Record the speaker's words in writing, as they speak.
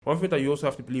one thing that you also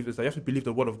have to believe is that you have to believe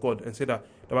the word of God and say that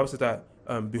the Bible says that,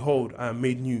 behold, I am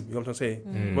made new. You know what I'm saying?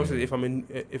 The Bible says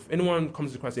if anyone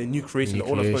comes to Christ, a new creation, the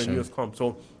old has gone and new has come.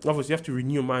 So obviously you have to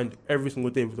renew your mind every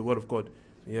single day with the word of God.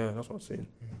 Yeah, that's what I'm saying.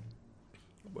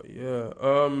 But yeah,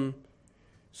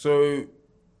 so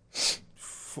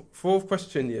fourth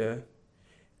question,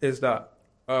 is that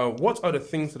what are the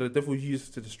things that the devil uses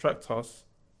to distract us,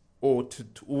 or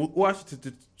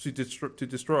actually to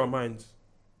destroy our minds?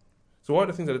 So what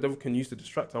are the things that the devil can use to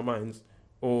distract our minds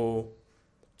or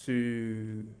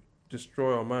to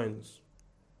destroy our minds?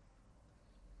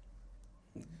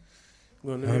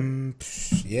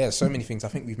 So many things. I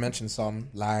think we've mentioned some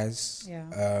lies,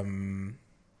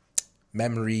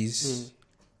 memories.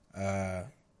 I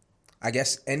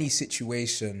guess any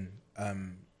situation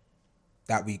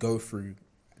that we go through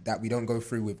that we don't go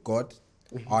through with God,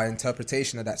 our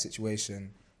interpretation of that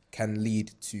situation can lead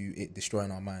to it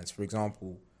destroying our minds. For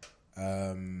example,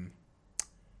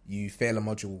 you fail a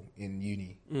module in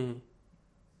uni.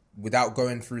 Without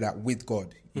going through that with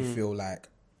God, you feel like,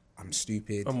 I'm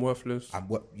stupid, I'm worthless,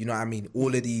 you know what I mean?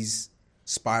 All of these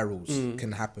spirals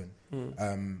can happen.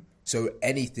 So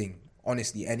anything,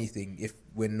 honestly anything, if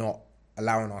we're not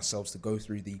allowing ourselves to go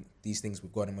through these things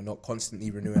with God and we're not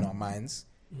constantly renewing our minds,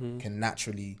 can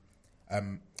naturally...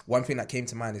 one thing that came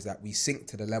to mind is that we sink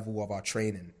to the level of our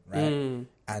training, right?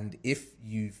 And if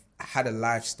you've had a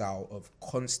lifestyle of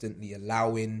constantly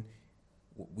allowing,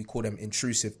 we call them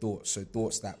intrusive thoughts, so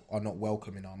thoughts that are not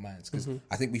welcome in our minds. Because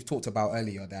I think we've talked about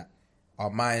earlier that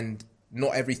our mind,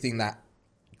 not everything that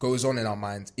goes on in our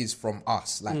minds is from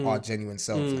us, like our genuine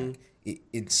selves. Like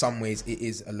in some ways, it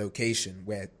is a location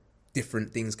where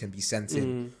different things can be sent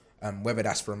in, whether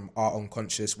that's from our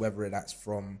unconscious, whether that's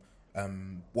from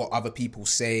what other people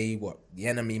say, what the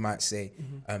enemy might say.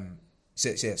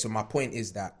 So my point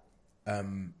is that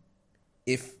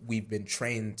if we've been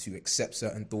trained to accept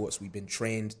certain thoughts, we've been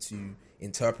trained to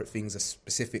interpret things a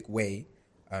specific way,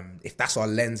 if that's our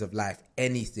lens of life,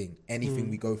 anything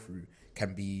we go through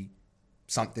can be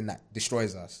something that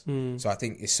destroys us. So I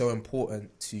think it's so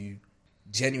important to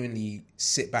genuinely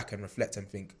sit back and reflect and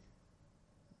think,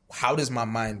 how does my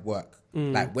mind work?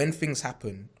 Like when things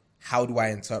happen, how do I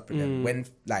interpret them? When,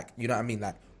 like, you know what I mean?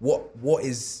 Like what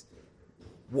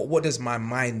does my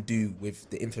mind do with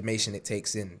the information it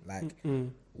takes in? Like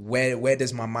where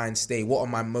does my mind stay? What are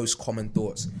my most common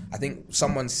thoughts? I think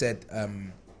someone said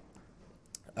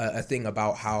a thing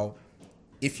about how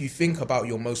if you think about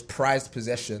your most prized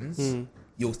possessions,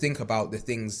 you'll think about the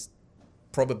things,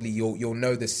 probably you'll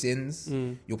know the sins,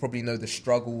 you'll probably know the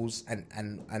struggles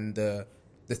and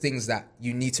the things that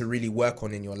you need to really work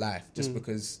on in your life, just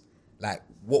because like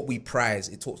what we prize,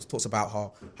 it talks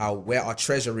about how where our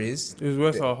treasure is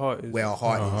where our heart is. Where our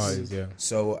heart is, yeah.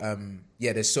 So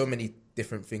there's so many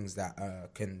different things that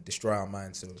can destroy our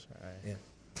minds. So yeah.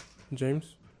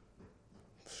 James?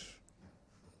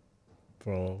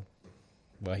 Bro,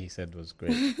 what he said was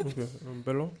great. Okay.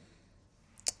 Bello?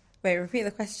 Wait, repeat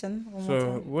the question one more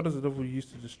time. What does the devil use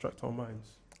to distract our minds?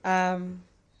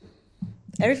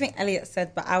 Everything Elliot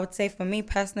said, but I would say for me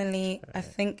personally, I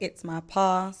think it's my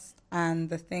past and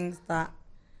the things that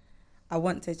I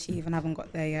want to achieve and haven't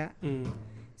got there yet.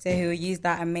 So he will use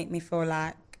that and make me feel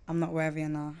like I'm not worthy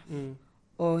enough.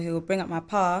 Or he will bring up my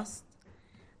past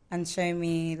and show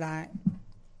me like,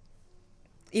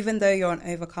 even though you're an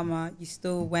overcomer, you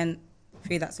still went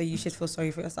through that, so you should feel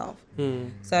sorry for yourself.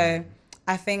 So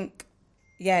I think,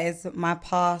 it's my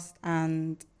past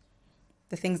and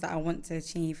the things that I want to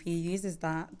achieve. He uses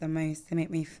that the most to make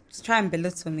me to try and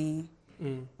belittle me,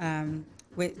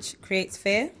 which creates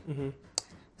fear.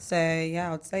 So I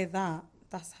would say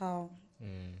that's how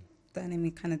the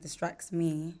enemy kind of distracts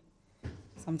me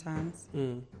sometimes.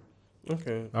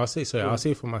 Okay. I'll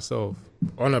say for myself,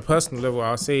 on a personal level,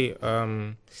 I'll say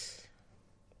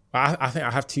I think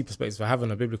I have two perspectives. I have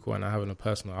on a biblical and I have on a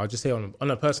personal. I'll just say on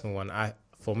a personal one,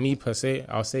 for me per se,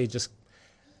 I'll say just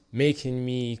making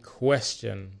me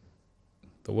question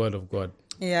the word of God.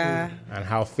 Yeah. And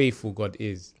how faithful God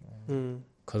is.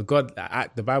 Because God,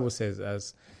 the Bible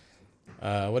says,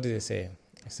 what does it say?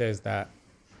 It says that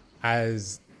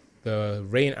as the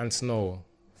rain and snow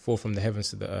fall from the heavens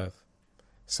to the earth,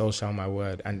 so shall my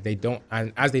word. And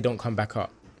as they don't come back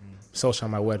up, so shall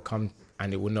my word come,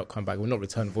 and it will not come back. It will not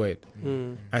return void.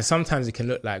 And sometimes it can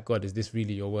look like, God, is this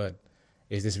really your word?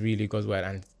 Is this really God's word?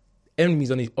 And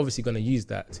enemy's obviously going to use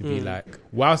that to be like,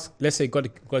 whilst, let's say God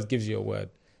gives you a word,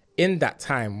 in that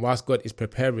time, whilst God is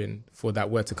preparing for that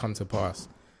word to come to pass,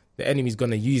 the enemy's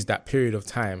going to use that period of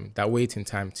time, that waiting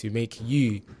time, to make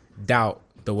you doubt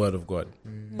the word of God.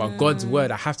 But God's word,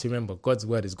 I have to remember, God's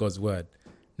word is God's word.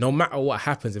 no matter what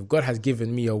happens, if God has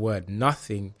given me a word,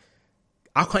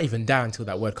 I can't even die until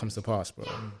that word comes to pass, bro.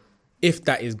 If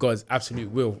that is God's absolute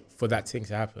will for that thing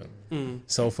to happen.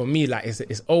 So for me, like,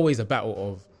 it's always a battle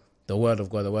of the word of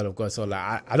God. So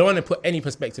like, I don't want to put any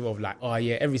perspective of like, oh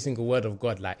yeah, every single word of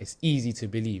God, like, it's easy to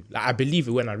believe. Like, I believe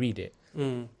it when I read it.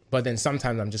 But then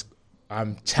sometimes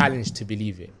I'm challenged to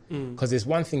believe it. Because it's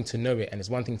one thing to know it and it's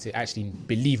one thing to actually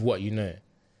believe what you know.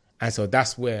 And so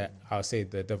that's where I'll say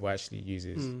the devil actually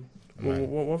uses. Well,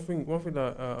 one thing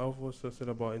that I've also said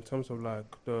about in terms of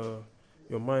like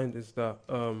your mind is that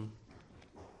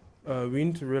we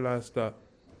need to realize that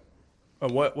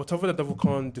whatever the devil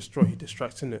can't destroy, he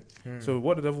distracts in it. So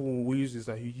what the devil will use is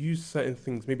that he uses certain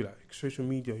things, maybe like social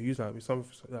media, he uses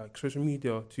like social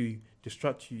media to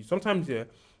distract you. Sometimes,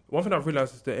 one thing I've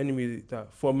realized is the enemy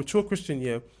that for a mature Christian,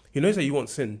 he knows that you won't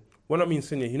sin. When I mean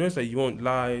sin, he knows that you won't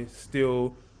lie,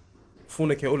 steal,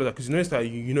 fornicate, all of that, because he knows that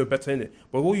you know better in it.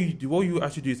 But what you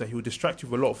actually do is that he will distract you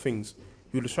with a lot of things.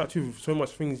 He will distract you with so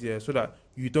much things, so that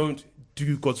you don't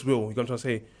do God's will. You know what I'm trying to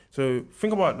say? So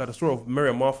think about like the story of Mary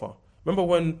and Martha. Remember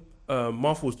when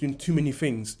Martha was doing too many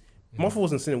things? Martha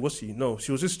wasn't sinning, was she? No,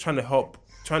 she was just trying to help,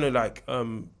 trying to like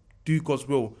do God's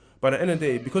will. But at the end of the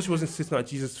day, because she wasn't sitting at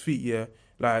Jesus' feet,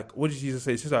 like, what did Jesus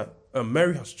say? She said that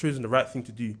Mary has chosen the right thing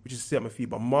to do, which is to sit at my feet.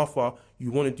 But Martha,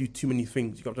 you want to do too many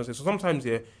things. You know what I'm trying to say? So sometimes,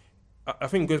 I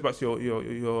think it goes back to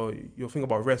your thing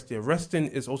about rest. Resting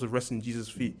is also resting Jesus'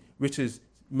 feet, which is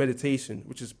meditation,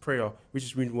 which is prayer, which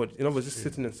is reading word. In other words, just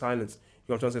sitting in silence.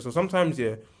 You know what I'm trying to say? So sometimes,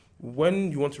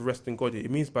 when you want to rest in God,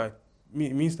 it means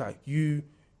that you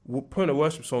will put on a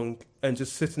worship song and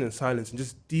just sitting in silence and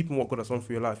just deepen what God has done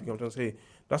for your life. You know what I'm trying to say?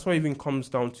 That's why it even comes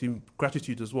down to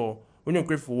gratitude as well. When you're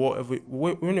grateful for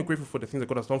when you're grateful for the things that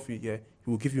God has done for you, He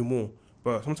will give you more.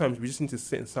 But sometimes we just need to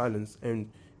sit in silence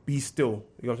and be still.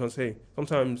 You know what I'm trying to say?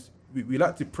 Sometimes we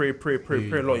like to pray a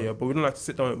lot, but we don't like to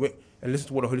sit down and wait and listen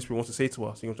to what the Holy Spirit wants to say to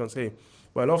us. You know what I'm trying to say?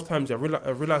 But a lot of times I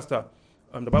realized that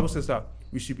the Bible says that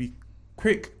we should be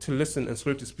quick to listen and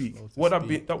slow to speak. What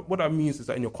that means is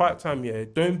that in your quiet time,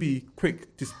 don't be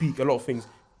quick to speak a lot of things.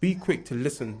 Be quick to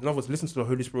listen. In other words, listen to the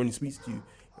Holy Spirit when He speaks to you.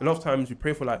 A lot of times we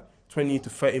pray for like 20 to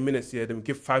 30 minutes, then we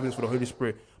give 5 minutes for the Holy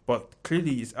Spirit. But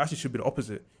clearly, it actually should be the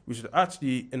opposite. We should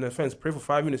actually, in a sense, pray for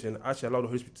 5 minutes and actually allow the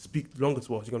Holy Spirit to speak longer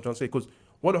to us. You know what I'm trying to say? Because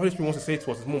what the Holy Spirit wants to say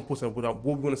to us is more important than what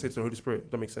we want to say to the Holy Spirit.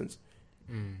 Does that make sense?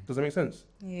 Does that make sense?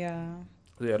 Yeah.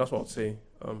 So yeah, that's what I'd say.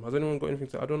 Has anyone got anything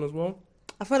to add on as well?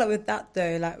 I feel like with that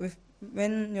though, like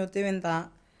when you're doing that,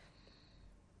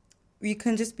 you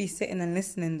can just be sitting and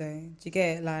listening though. Do you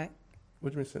get it? Like, what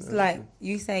do you mean sitting? Like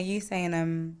you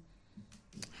saying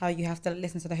how you have to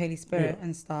listen to the Holy Spirit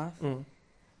and stuff.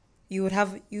 You would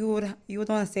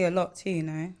want to say a lot too, you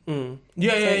know. Though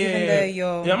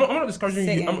you're I'm not discouraging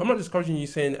you. I'm not discouraging you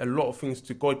saying a lot of things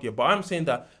to God but I'm saying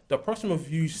that the person of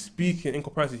you speaking in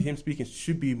comparison to Him speaking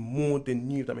should be more than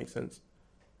you. If that makes sense.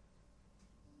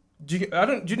 Do you know?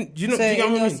 So do you know in what I your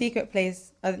mean? secret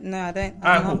place, no, I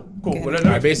don't. Cool. Well,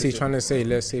 I'm basically trying to say,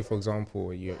 let's say for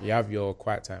example, you have your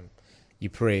quiet time, you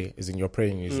pray, as in your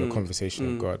praying is your conversation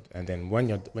with God, and then when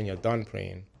you're done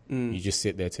praying, you just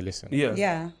sit there to listen.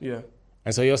 Yeah.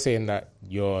 And so you're saying that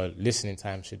your listening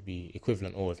time should be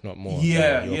equivalent, or if not more.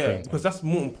 Because that's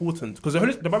more important. Because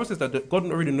the Bible says that God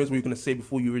already knows what you're going to say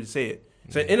before you really say it.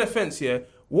 So in a sense,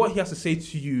 what He has to say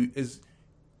to you is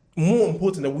more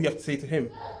important than what you have to say to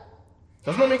Him.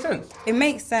 Does that make sense? It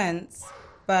makes sense,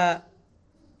 but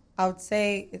I would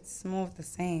say it's more of the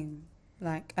same.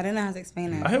 Like, I don't know how to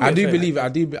explain it. I do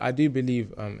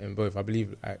believe in both. I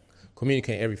believe like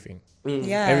communicate everything.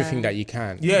 Everything that you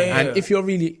can. And if you're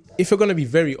going to be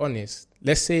very honest,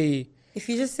 let's say if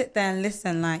you just sit there and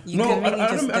listen, like you can really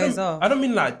just doze off. I don't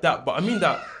mean like that, but I mean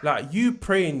that like you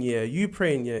praying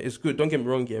is good. Don't get me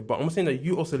wrong, but I'm saying that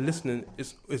you also listening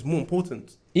is more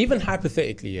important. Even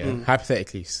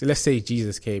hypothetically, so let's say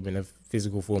Jesus came in a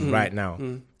physical form right now,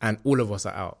 and all of us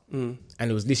are out, and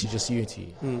it was literally just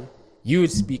unity. You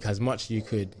would speak as much as you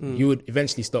could. You would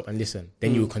eventually stop and listen.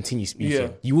 Then you would continue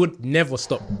speaking. You would never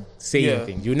stop saying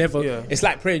anything. You never. It's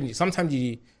like praying. Sometimes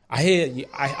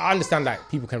I understand that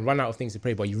people can run out of things to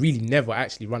pray, but you really never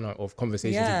actually run out of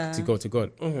conversations to go to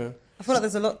God. I feel like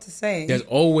there's a lot to say.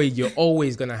 You're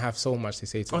always gonna have so much to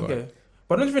say to God.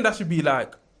 But don't you think that should be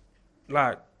like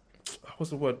what's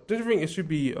the word? Don't you think it should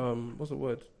be what's the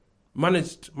word?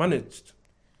 Managed.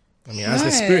 I mean, as the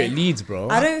Spirit leads, bro.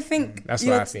 I don't think that's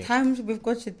what I think. Time with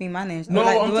God should be managed. No,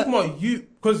 I'm talking about you,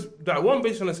 because that one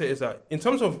base trying to say is that in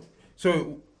terms of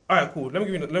all right, cool. Let me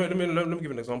give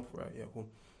you an example, right? Yeah, cool.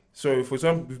 So, for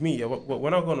example, with me,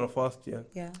 when I go on a fast,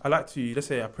 I like to, let's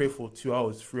say I pray for 2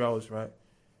 hours, 3 hours, right?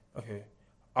 Okay.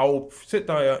 I'll sit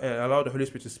down and allow the Holy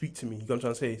Spirit to speak to me. You know what I'm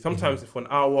trying to say? Sometimes for an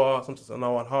hour, sometimes an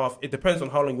hour and a half. It depends on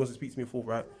how long he wants to speak to me for,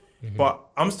 right? But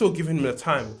I'm still giving him the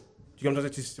time. Do you know what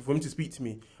I'm trying to say? For him to speak to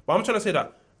me. But I'm trying to say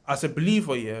that as a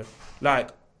believer, yeah, like,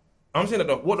 I'm saying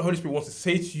that what the Holy Spirit wants to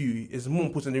say to you is more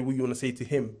important than what you want to say to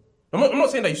him. I'm not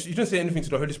saying that you shouldn't say anything to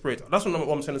the Holy Spirit. That's what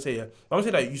I'm trying to say, yeah. But I'm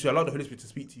saying that you should allow the Holy Spirit to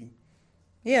speak to you.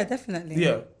 Yeah, definitely.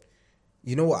 Yeah.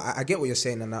 You know what? I get what you're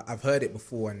saying, and I've heard it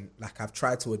before, and like I've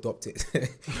tried to adopt it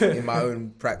in my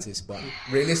own practice. But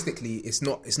realistically, it's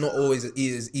not always as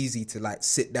easy to like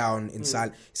sit down in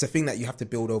silence. It's a thing that you have to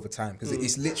build over time because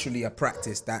it's literally a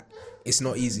practice that it's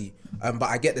not easy. But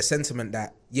I get the sentiment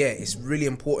that it's really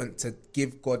important to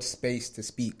give God space to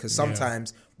speak because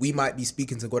sometimes we might be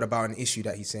speaking to God about an issue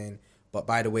that He's saying. But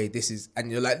by the way, this is,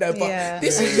 and you're like, no, but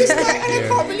this is just like, I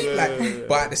can't believe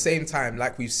But at the same time,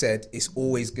 like we've said, it's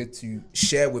always good to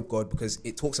share with God because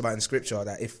it talks about in scripture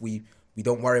that if we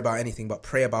don't worry about anything but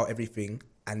pray about everything,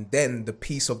 and then the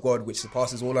peace of God, which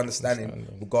surpasses all understanding,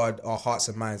 will guard our hearts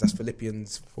and minds. That's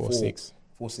Philippians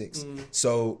 4:6.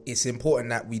 So it's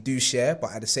important that we do share,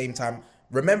 but at the same time,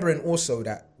 remembering also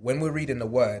that when we're reading the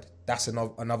word, that's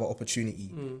another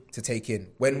opportunity to take in.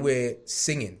 When we're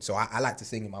singing, so I like to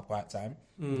sing in my quiet time.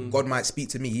 God might speak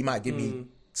to me. He might give me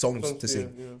songs to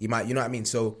sing. Yeah. He might, you know what I mean?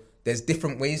 So there's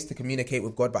different ways to communicate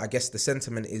with God, but I guess the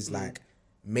sentiment is like,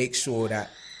 make sure that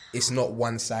it's not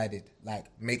one-sided. Like,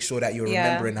 make sure that you're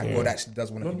remembering that God actually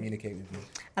does want to communicate with you.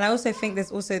 And I also think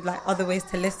there's also like other ways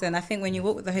to listen. I think when you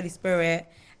walk with the Holy Spirit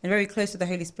and very close to the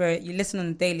Holy Spirit, you listen on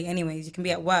the daily anyways. You can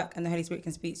be at work and the Holy Spirit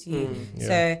can speak to you.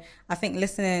 So I think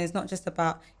listening is not just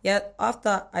about,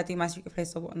 after I do my secret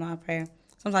place or whatnot, I pray.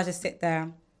 Sometimes I just sit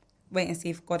there, wait and see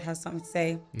if God has something to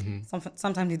say.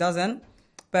 Sometimes He doesn't.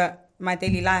 But in my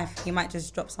daily life, He might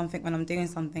just drop something when I'm doing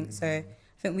something. So I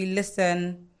think we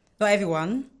listen, not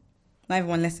everyone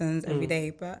listens every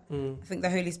day, but I think the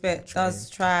Holy Spirit does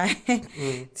try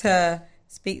to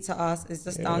speak to us. It's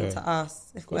just down to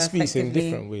us. If God speaks in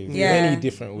different ways, many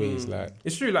different ways. Like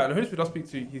it's true. Like the Holy Spirit does speak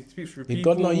to you. He speaks through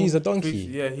people. God not use a donkey?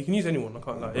 He can use anyone. I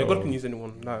can't lie. God can use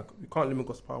anyone. Like you can't limit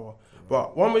God's power.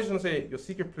 But one way to say your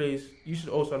secret place, you should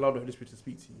also allow the Holy Spirit to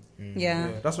speak to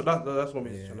you. That's one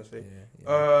way trying to say.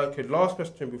 Okay, last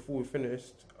question before we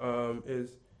finished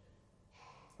is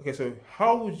okay. So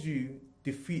how would you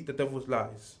defeat the devil's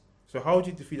lies? So how would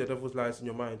you defeat the devil's lies in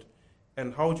your mind,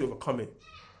 and how would you overcome it?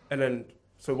 And then,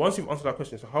 so once you've answered that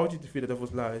question, so how would you defeat the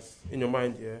devil's lies in your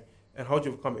mind, and how would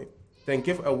you overcome it? Then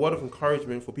give a word of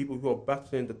encouragement for people who are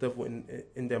battling the devil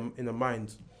in their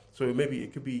minds. So maybe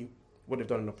it could be what they've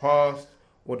done in the past,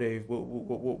 what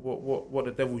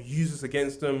the devil uses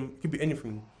against them. It could be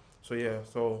anything. So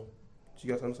so do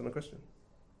you guys understand the question?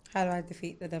 How do I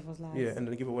defeat the devil's lies? Yeah, and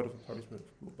then give a word of encouragement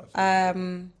for people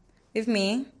battling. With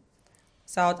me,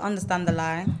 so I'd understand the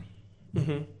lie.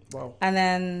 Wow. And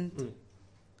then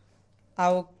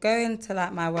I'll go into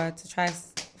like my word to try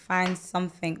find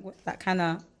something that kind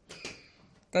of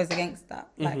goes against that.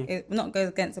 Like it not goes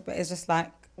against it, but it's just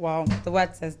like, well, the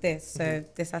word says this, so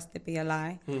this has to be a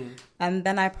lie. And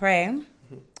then I pray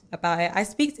about it. I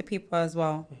speak to people as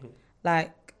well,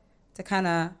 like to kind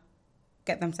of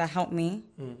get them to help me.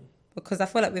 Because I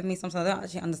feel like with me, sometimes I don't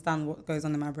actually understand what goes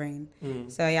on in my brain.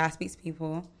 So I speak to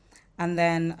people. And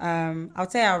then I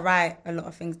would say I write a lot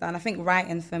of things down. I think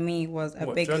writing for me was a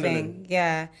big thing.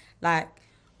 Yeah, like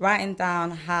writing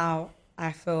down how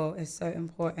I feel is so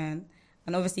important.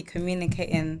 And obviously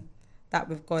communicating that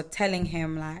with God, telling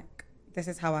Him like, this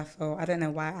is how I feel. I don't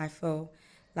know why I feel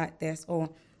like this. Or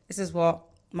this is what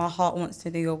my heart wants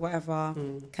to do or whatever.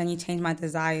 Can you change my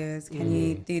desires? Can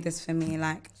you do this for me?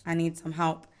 Like, I need some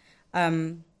help.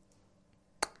 And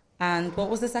what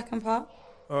was the second part?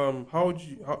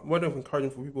 What of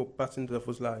encouraging for people battling the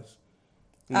devil's lies?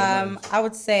 I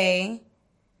would say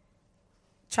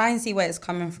try and see where it's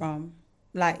coming from.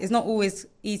 Like, it's not always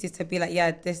easy to be like,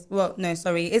 it's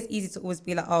easy to always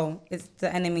be like, oh, it's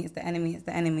the enemy.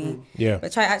 Yeah.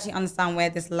 But try to actually understand where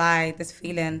this lie, this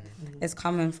feeling is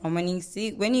coming from. When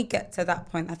you get to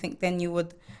that point, I think then you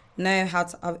would know how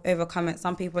to overcome it.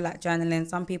 Some people like journaling.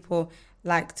 Some people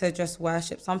like to just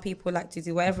worship. Some people like to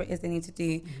do whatever it is they need to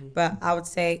do. But I would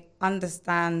say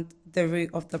understand the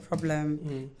root of the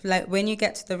problem. Like when you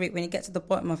get to the root, when you get to the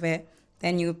bottom of it,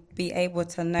 then you'll be able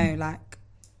to know like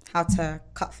how to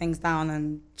cut things down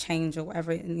and change or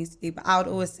whatever it needs to do. But I would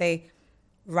always say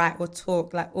write or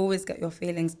talk, like always get your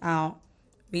feelings out,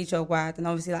 read your word, and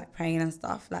obviously like praying and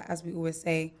stuff, like as we always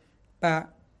say. But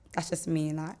that's just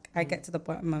me, like I get to the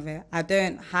bottom of it. I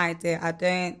don't hide it. I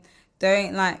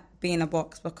don't like be in a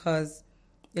box because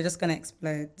you're just gonna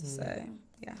explode. So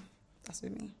yeah, that's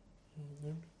with me.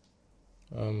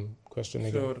 question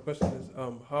again. So the question is,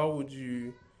 how would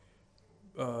you,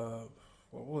 what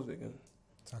was it again?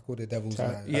 Tackle the devil's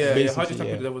lies. Yeah, how do you tackle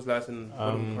yeah. the devil's lies and word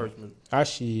of encouragement?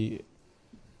 Actually,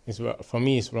 for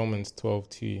me, it's Romans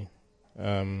 12:2.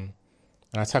 And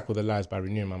I tackle the lies by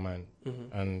renewing my mind.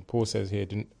 And Paul says here,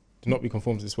 do not be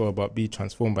conformed to this world, but be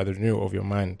transformed by the renewal of your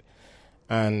mind.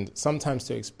 And sometimes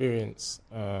to experience,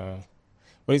 what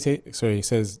do you say? Sorry, he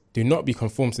says, do not be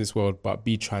conformed to this world, but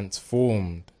be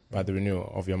transformed by the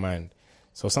renewal of your mind.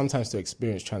 So sometimes to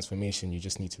experience transformation, you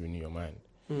just need to renew your mind.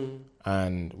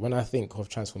 And when I think of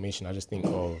transformation, I just think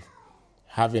of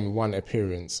having one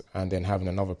appearance and then having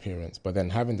another appearance, but then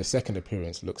having the second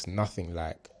appearance looks nothing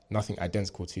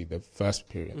identical to the first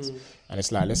appearance. And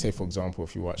it's like, let's say, for example,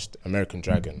 if you watched American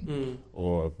Dragon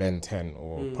or Ben 10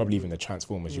 or probably even the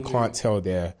Transformers, you can't tell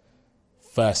their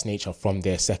first nature from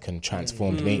their second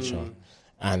transformed nature.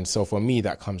 And so for me,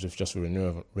 that comes with just a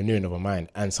renewing of a mind.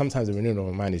 And sometimes the renewing of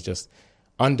a mind is just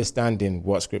understanding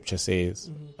what Scripture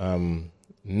says,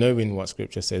 knowing what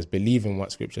Scripture says, believing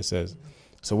what Scripture says.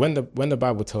 So when the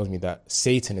Bible tells me that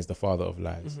Satan is the father of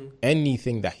lies,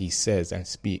 anything that he says and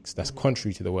speaks that's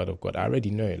contrary to the word of God, I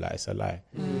already know it's a lie.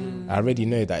 I already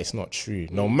know that it's not true.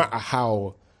 No matter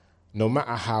how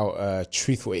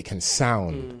truthful it can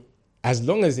sound, as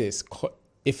long as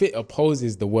if it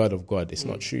opposes the word of God, it's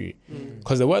not true.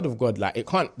 Because the word of God, like, it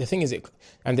can't. The thing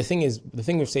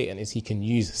with Satan is he can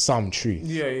use some truth.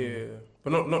 Yeah.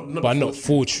 But not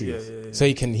full truth. Yeah. So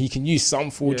he can use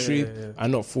some full truth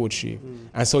and not full truth.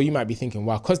 And so you might be thinking,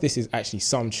 wow, because this is actually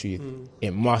some truth, it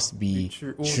must be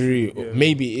true. Yeah.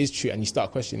 Maybe it is true, and you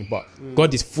start questioning. But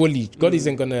God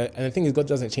isn't gonna. And the thing is, God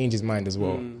doesn't change His mind as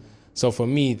well. So for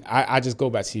me, I just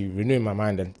go back to renewing my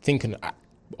mind and thinking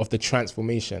of the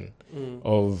transformation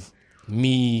of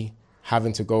me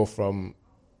having to go from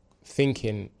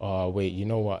thinking, oh wait, you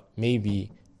know what,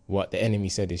 maybe what the enemy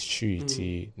said is true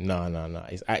to no,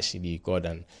 it's actually God.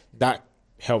 And that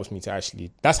helps me to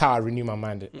actually, that's how I renew my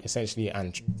mind essentially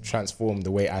and transform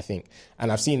the way I think.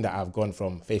 And I've seen that I've gone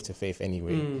from faith to faith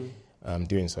anyway,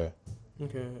 doing so.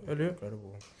 Okay, Elliot?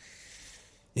 Incredible.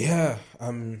 Yeah,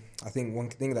 I think one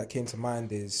thing that came to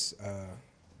mind is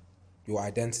your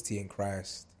identity in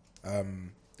Christ.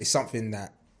 It's something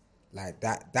that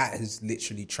has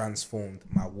literally transformed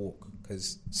my walk,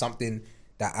 because something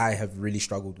that I have really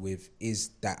struggled with is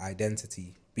that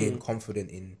identity, being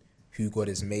confident in who God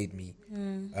has made me.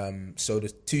 So the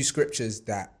two scriptures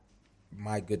that,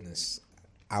 my goodness,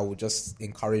 I will just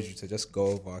encourage you to just go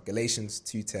over: Galatians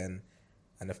 2:10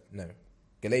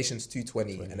 Galatians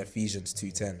 2:20 and Ephesians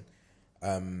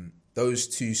 2:10. Those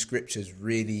two scriptures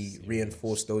really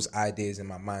reinforce those ideas in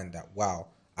my mind that, wow,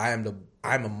 I'm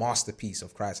a masterpiece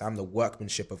of Christ. I'm the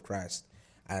workmanship of Christ,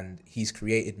 and He's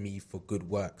created me for good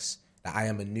works. That I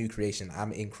am a new creation.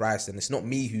 I'm in Christ, and it's not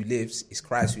me who lives, it's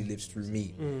Christ who lives through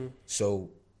me. So,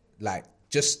 like,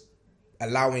 just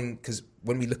allowing, because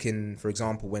when we look in, for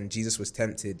example, when Jesus was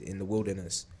tempted in the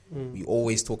wilderness, we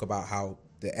always talk about how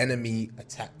the enemy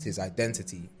attacked his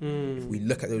identity. If we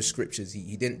look at those scriptures,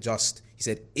 he didn't just, he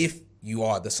said, if you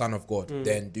are the Son of God,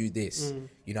 then do this.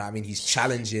 You know what I mean? He's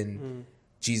challenging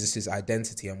Jesus's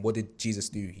identity. And what did Jesus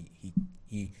do?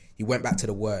 He went back to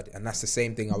the word, and that's the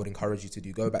same thing I would encourage you to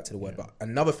do. Go back to the word. But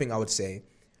another thing I would say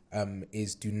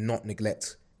is do not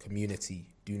neglect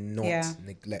community. Do not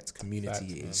neglect community.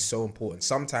 Fact, it's so important.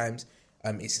 Sometimes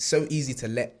it's so easy to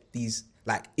let these,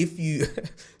 like, if you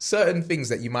certain things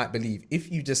that you might believe,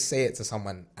 if you just say it to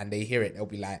someone and they hear it, they'll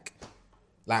be like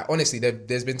honestly,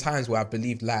 there's been times where I've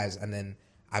believed lies, and then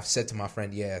I've said to my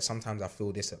friend, yeah, sometimes I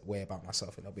feel this way about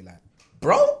myself, and they'll be like,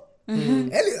 bro,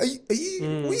 Elliot, are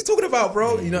you what are you talking about,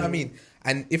 bro? You know what I mean?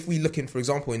 And if we look in, for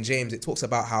example, in James, it talks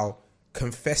about how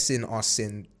confessing our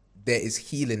sin, there is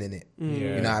healing in it.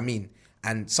 You know what I mean?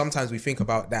 And sometimes we think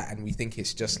about that and we think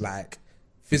it's just like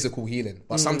physical healing,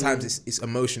 but sometimes it's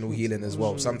emotional healing as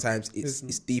well. Sometimes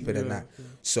it's deeper than that.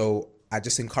 So I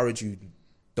just encourage you,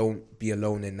 don't be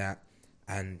alone in that,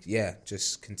 and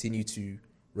just continue to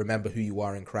remember who you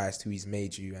are in Christ, who He's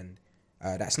made you, and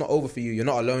that's not over for you. You're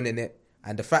not alone in it.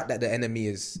 And the fact that the enemy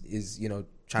is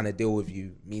trying to deal with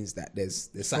you means that there's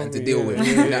something to deal with.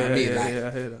 You know what I mean? Like,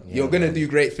 you're gonna do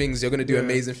great things. You're gonna do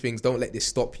amazing things. Don't let this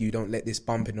stop you. Don't let this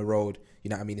bump in the road. You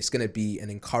know what I mean? It's gonna be an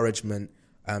encouragement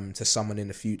to someone in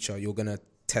the future. You're gonna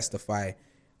testify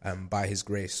by His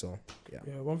grace. So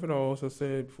one thing I'll also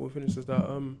say before we finish is that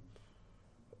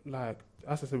like,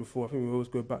 as I said before, I think we always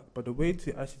go back, but the way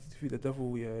to actually defeat the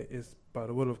devil is by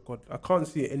the word of God. I can't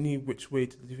see any which way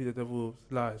to defeat the devil's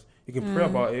lies. You can pray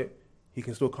about it, he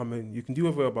can still come in. You can do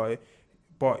whatever about it,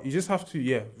 but you just have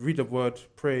to read the word,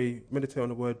 pray, meditate on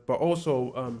the word, but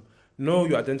also know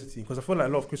your identity, because I feel like a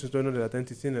lot of Christians don't know their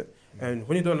identity, innit? And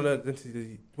when you don't know their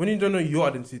identity, when you don't know your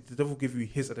identity, the devil will give you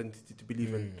his identity to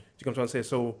believe in. Do you know what I'm trying to say?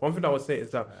 So one thing I would say is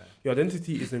that your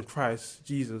identity is in Christ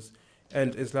Jesus,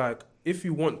 and it's like, if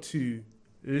you want to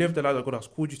live the life that God has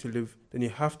called you to live, then you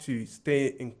have to stay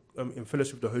in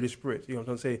fellowship with the Holy Spirit. You know what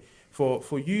I'm trying to say?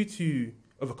 For you to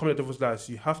overcome the devil's lies,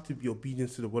 you have to be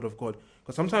obedient to the word of God.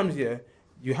 Because sometimes,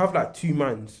 you have like two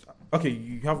minds. Okay,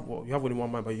 you have only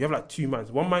one mind, but you have like two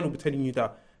minds. One mind will be telling you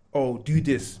that, oh, do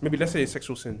this. Maybe let's say it's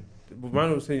sexual sin. The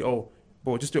mind will say, oh,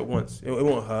 bro, just do it once. It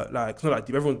won't hurt. Like, it's not like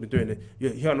deep. Everyone's been doing it. You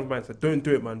hear another mind say, don't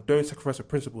do it, man. Don't sacrifice your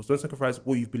principles. Don't sacrifice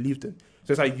what you've believed in.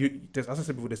 So it's like, as I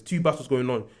said before, there's two battles going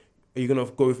on. Are you going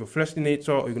to go with a fleshly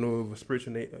nature, or are you going to go with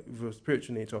a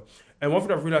spiritual nature? And one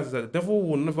thing I've realized is that the devil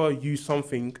will never use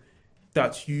something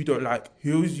that you don't like.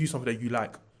 He always use something that you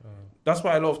like. That's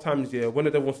why a lot of times, when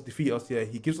the devil wants to defeat us,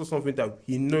 he gives us something that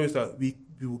he knows that we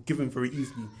will give him very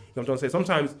easily. You know what I'm trying to say?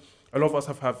 Sometimes a lot of us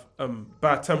have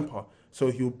bad temper. So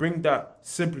he'll bring that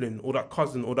sibling or that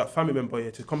cousin or that family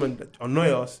member to come and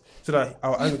annoy us so that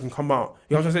our anger can come out.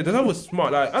 You know what I'm saying? The devil is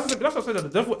smart. Like, that's what I said, that the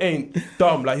devil ain't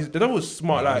dumb. Like, the devil is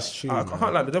smart. Like, true, I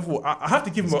can't like the devil. I have to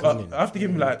give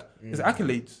him like his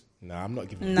accolades. Nah, I'm not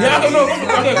giving him. No. Yeah,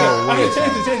 okay,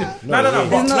 change it. No.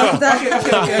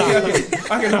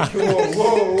 Okay,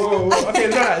 whoa. Okay,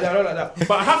 not like that.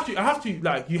 But I have to,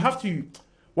 like, you have to.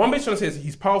 One bit trying to say is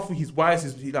he's powerful, he's wise,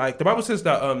 he's like, the Bible says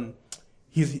that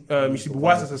you should be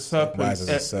wise as a serpent. Wise as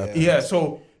a serpent. Yeah,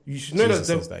 so you should know Jesus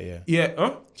that. Says that, yeah. Yeah,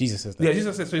 huh? Jesus says that. Yeah,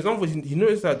 Jesus says so. Example, he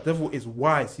knows that the devil is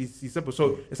wise. He's simple.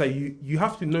 So it's like you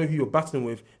have to know who you're battling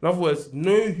with. In other words,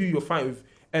 know who you're fighting with.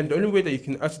 And the only way that you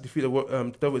can actually defeat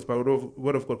the devil is by the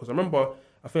word of God. Because I remember,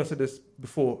 I think I said this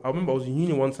before. I remember I was in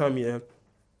uni one time, and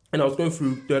I was going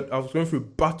through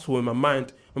battle in my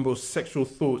mind. I remember it was sexual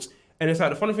thoughts. And it's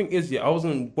like, the funny thing is, I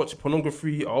wasn't watching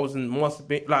pornography. I wasn't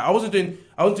masturbating. Like, I wasn't doing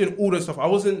all this stuff. I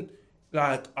wasn't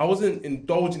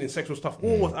indulging in sexual stuff.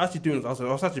 All I was actually doing was I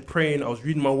was actually praying. I was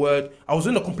reading my word. I was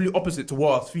in the complete opposite to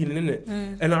what I was feeling in it.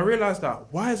 And I realized that,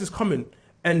 why is this coming?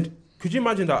 And could you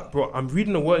imagine that, bro? I'm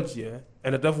reading the words here,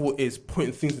 and the devil is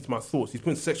putting things into my thoughts. He's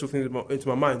putting sexual things into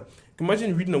my mind.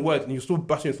 Imagine reading the word and you're still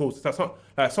bashing thoughts. That's not,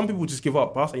 like, some people just give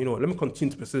up. But I was like, you know what? Let me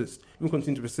continue to persist. I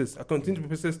continue to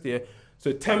persist here.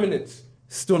 So 10 minutes,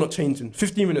 still not changing.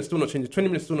 15 minutes, still not changing. 20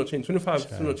 minutes, still not changing. 25,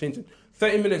 still not changing.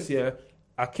 30 minutes,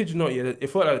 I kid you not, it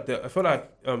felt like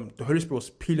the Holy Spirit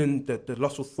was peeling the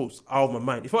lustful thoughts out of my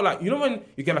mind. It felt like, you know, when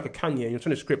you get like a can, and you're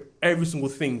trying to scrape every single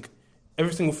thing out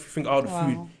of the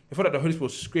food. It felt like the Holy Spirit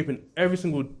was scraping every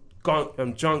single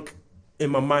junk in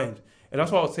my mind. And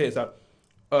that's what I would say is that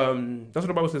that's what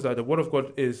the Bible says, that the word of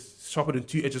God is sharper than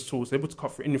two-edged swords, able to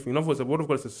cut through anything. In other words, the word of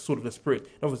God is the sword of the Spirit. In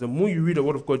other words, the more you read the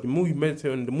word of God, the more you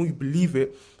meditate on it, the more you believe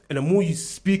it, and the more you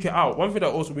speak it out. One thing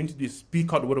that also we need to do is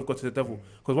speak out the word of God to the devil.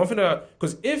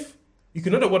 Because if you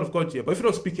can know the word of God, but if you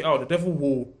don't speak it out, the devil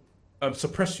will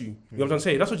suppress you. You know what I'm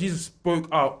saying? That's what Jesus spoke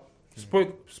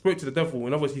to the devil.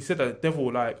 In other words, he said that the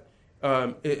devil, like,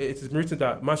 it is written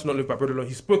that man should not live by bread alone.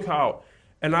 He spoke out.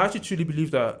 And I actually truly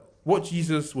believe that what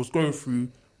Jesus was going through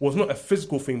was not a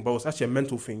physical thing, but it was actually a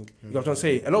mental thing. You know what I'm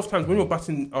saying? A lot of times when we're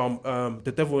battling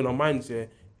the devil in our minds,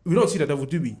 we don't see the devil,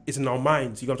 do we? It's in our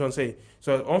minds. You know what I'm saying?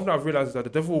 So one thing I've realized is that the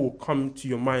devil will come to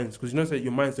your minds, because you know that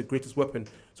your mind's the greatest weapon.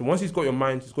 So once he's got your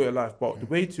mind, he's got your life. But the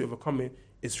way to overcome it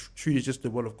is truly just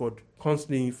the word of God.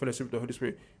 Constantly fellowship with the Holy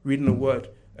Spirit, reading the word,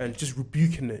 and just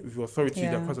rebuking it with your authority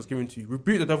that Christ has given to you.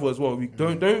 Rebuke the devil as well.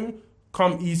 Don't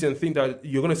come easy and think that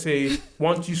you're going to say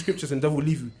 1-2 scriptures and the devil will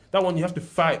leave you. That one you have to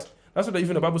fight. That's what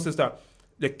even the Bible says, that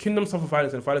the kingdom suffer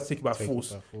violence and violence take it by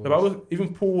force. The Bible,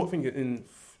 even Paul, I think in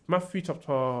Matthew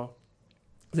chapter,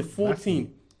 is it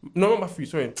 14? No, not Matthew,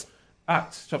 sorry.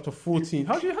 Acts chapter 14.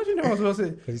 How do you know what I was going to say?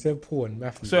 Because he said Paul and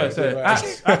Matthew. Sorry.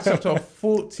 Acts chapter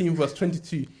 14 verse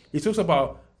 22. He talks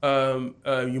about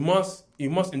you must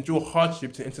endure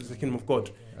hardship to enter the kingdom of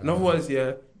God. In other words,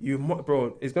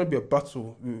 bro, it's going to be a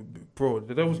battle, bro.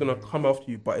 The devil's going to come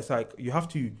after you, but it's like you have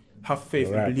to have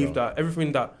faith and believe that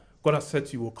everything that God has said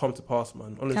to you will come to pass,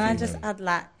 man. Honestly. Can I just add,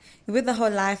 like, with the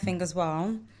whole life thing as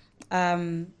well,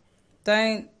 don't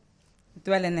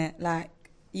dwell in it. Like,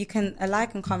 a lie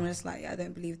can come and just like, I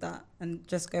don't believe that, and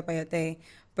just go by your day.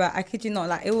 But I kid you not,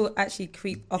 like, it will actually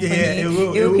creep up on you. It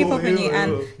will creep up on you.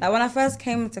 And like, when I first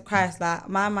came to Christ, like,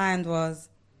 my mind was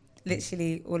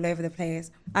literally all over the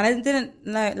place, and I didn't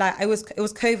know, like, it was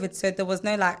COVID, so there was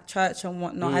no like church and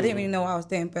whatnot. I didn't really know what I was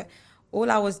doing, but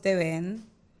all I was doing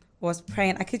was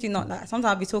praying. I kid you not, like, sometimes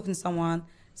I'll be talking to someone,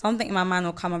 something in my mind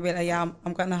will come, I'll be like,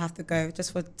 I'm gonna have to go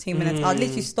just for 2 minutes. I'll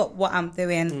literally stop what I'm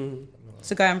doing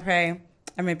to go and pray.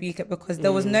 and rebuke it, because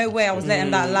there was no way I was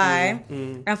letting that lie.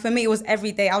 And for me, it was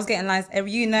every day. I was getting lies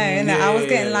every, I was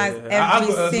getting lies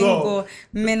every single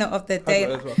minute of the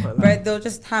day. But there were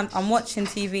just times I'm watching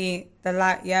TV, the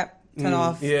light, turn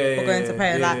off, or going to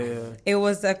prayer. It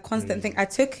was a constant thing. I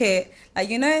took it, like,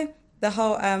 the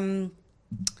whole,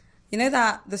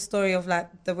 that the story of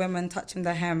like the women touching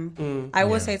the hem. I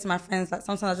always say to my friends, like,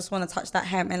 sometimes I just want to touch that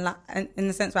hem, and like, in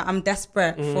the sense where I'm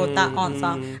desperate for that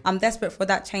answer. I'm desperate for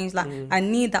that change. Like, I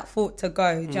need that thought to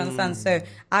go. Do you understand? So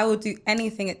I will do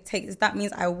anything it takes. That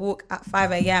means I walk at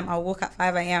 5 a.m. I'll walk at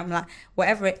 5 a.m. Like,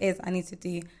 whatever it is I need to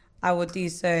do, I will do.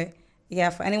 So yeah,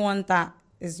 for anyone that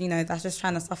is, that's just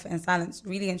trying to suffer in silence,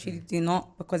 really and truly do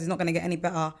not, because it's not going to get any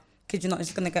better. Kid you not, it's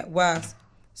just going to get worse.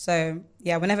 So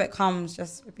yeah, whenever it comes,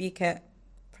 just rebuke it,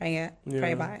 pray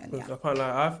about it. And, I can't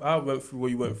lie, I went through what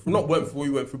you went through. Not went through what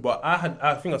you went through, but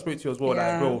I think I spoke to you as well.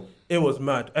 Like, bro, it was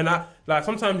mad. And I like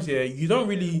sometimes you don't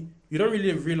really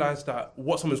realize that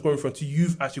what someone's going through until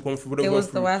you've actually gone through what they're going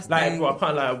through. It was the worst like, thing. Bro, I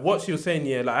can't lie. What she was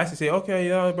saying, like, I used to say, okay,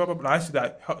 yeah, blah blah blah. I used to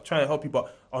like try and help you,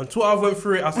 but until I went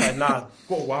through it, I was like, nah,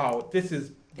 wow, this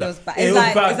is. It was bad. It's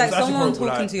like someone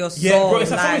talking to your soul. Yeah, bro,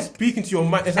 it's like someone speaking to your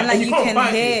mind. It's and like, you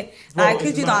can hear. Like,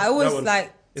 could you know? I always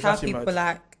like tell people mad.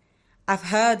 like, I've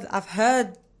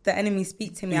heard the enemy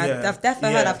speak to me. I've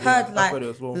definitely heard. I've heard like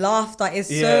laughter is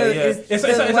it's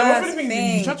the worst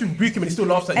thing. You try to rebuke him and he still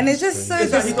laughs at you. And it's just so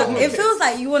it feels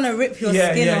like you want to rip your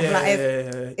skin off. Like,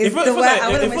 it's the way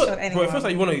I wouldn't wish on anyone. Bro, it feels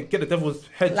like you want to get the devil's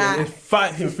head and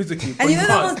fight him physically. And the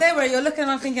ones there where you're looking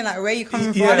and thinking like, where are you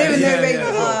coming from? I don't even know where you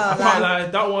are. I can't lie,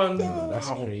 that one. That's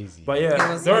crazy. But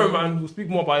yeah, don't man. We'll speak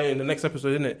more about it in the next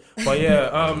episode, isn't it? But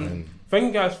yeah, thank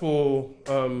you guys for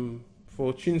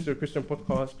tuning to the Christian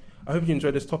podcast. I hope you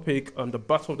enjoyed this topic on the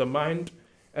battle of the mind,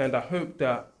 and I hope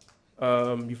that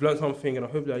you've learned something, and I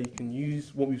hope that you can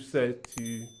use what we've said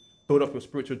to build up your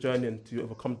spiritual journey and to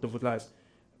overcome devil's lies.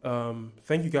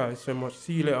 Thank you guys so much.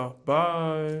 See you later.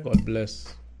 Bye. God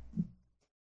bless.